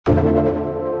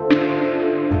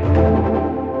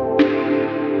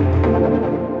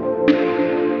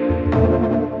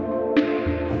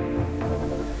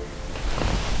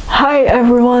Hi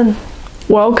everyone,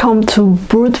 welcome to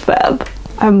BrutFab.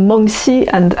 I'm Mengxi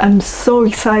and I'm so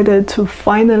excited to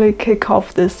finally kick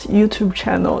off this YouTube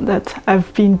channel that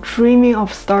I've been dreaming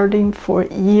of starting for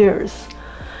years.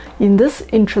 In this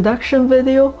introduction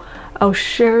video, I'll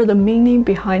share the meaning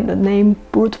behind the name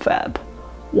BrutFab,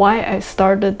 why I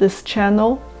started this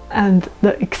channel, and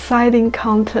the exciting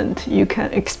content you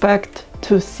can expect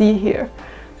to see here.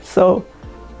 So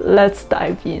let's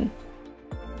dive in.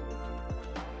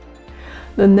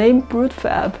 The name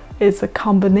BrutFab is a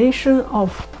combination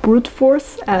of brute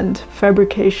force and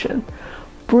fabrication.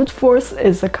 Brute force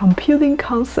is a computing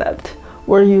concept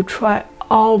where you try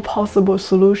all possible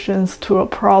solutions to a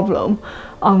problem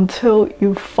until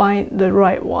you find the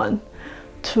right one.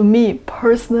 To me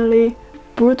personally,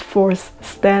 brute force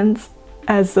stands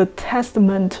as a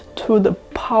testament to the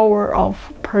power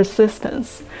of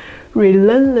persistence,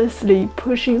 relentlessly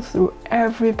pushing through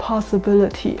every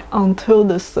possibility until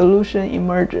the solution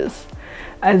emerges.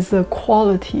 As a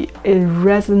quality, it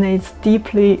resonates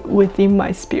deeply within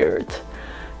my spirit.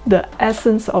 The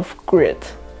essence of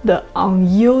grit, the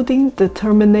unyielding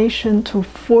determination to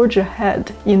forge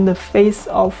ahead in the face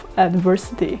of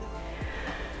adversity.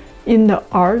 In the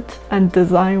art and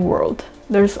design world,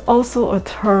 there's also a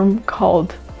term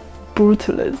called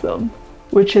brutalism,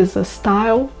 which is a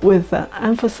style with an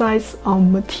emphasis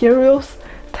on materials,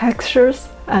 textures,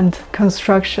 and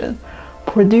construction,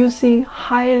 producing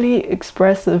highly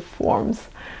expressive forms.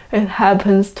 It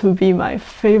happens to be my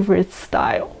favorite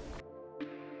style.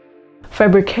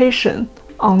 Fabrication,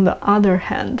 on the other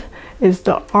hand, is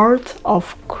the art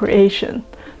of creation,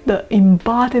 the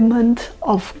embodiment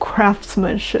of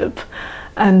craftsmanship,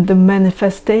 and the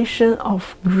manifestation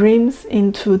of dreams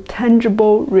into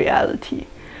tangible reality.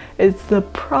 It's the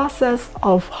process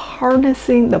of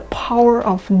harnessing the power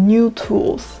of new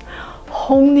tools,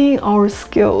 honing our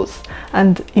skills,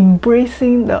 and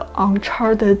embracing the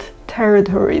uncharted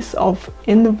territories of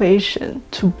innovation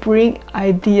to bring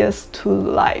ideas to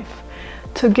life.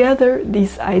 Together,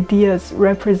 these ideas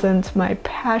represent my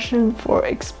passion for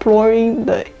exploring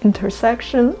the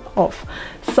intersection of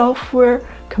software,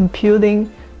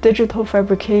 computing, digital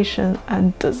fabrication,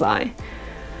 and design.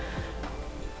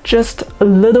 Just a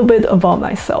little bit about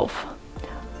myself.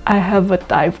 I have a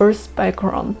diverse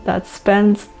background that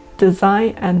spans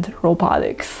design and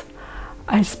robotics.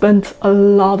 I spent a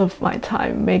lot of my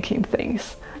time making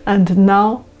things, and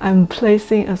now I'm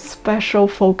placing a special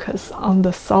focus on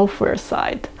the software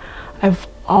side. I've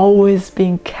always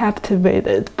been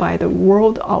captivated by the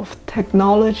world of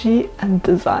technology and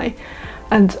design,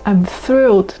 and I'm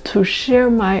thrilled to share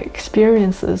my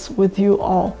experiences with you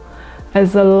all.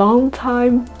 As a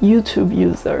long-time YouTube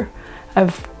user,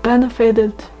 I've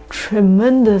benefited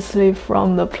tremendously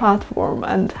from the platform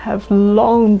and have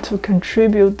longed to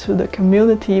contribute to the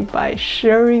community by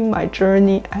sharing my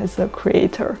journey as a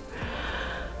creator.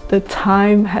 The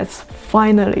time has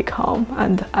finally come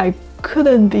and I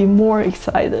couldn't be more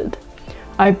excited.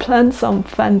 I plan some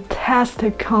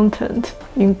fantastic content,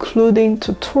 including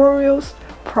tutorials,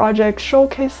 project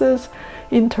showcases,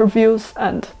 interviews,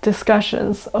 and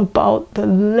discussions about the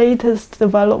latest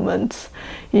developments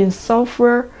in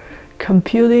software,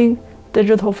 computing,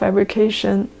 digital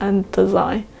fabrication, and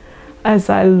design. As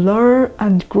I learn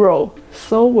and grow,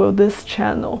 so will this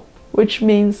channel, which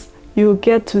means you'll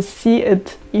get to see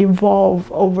it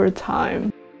evolve over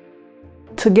time.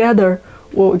 Together,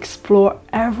 we'll explore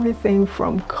everything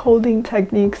from coding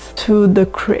techniques to the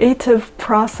creative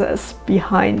process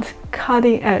behind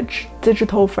cutting-edge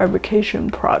digital fabrication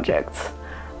projects.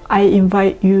 I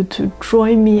invite you to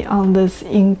join me on this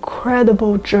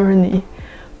incredible journey.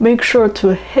 Make sure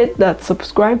to hit that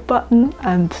subscribe button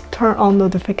and turn on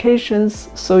notifications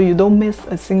so you don't miss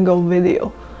a single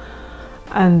video.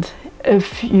 And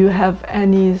if you have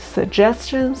any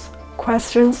suggestions,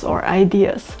 questions, or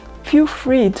ideas, feel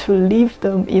free to leave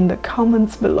them in the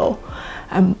comments below.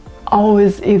 I'm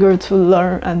always eager to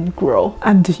learn and grow,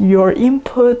 and your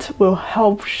input will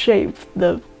help shape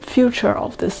the future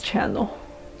of this channel.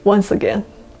 Once again,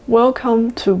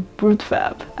 welcome to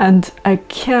BrutFab, and I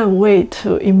can't wait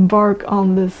to embark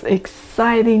on this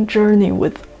exciting journey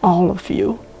with all of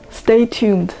you. Stay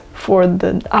tuned for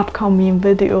the upcoming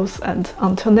videos, and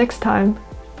until next time,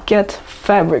 get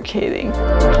fabricating.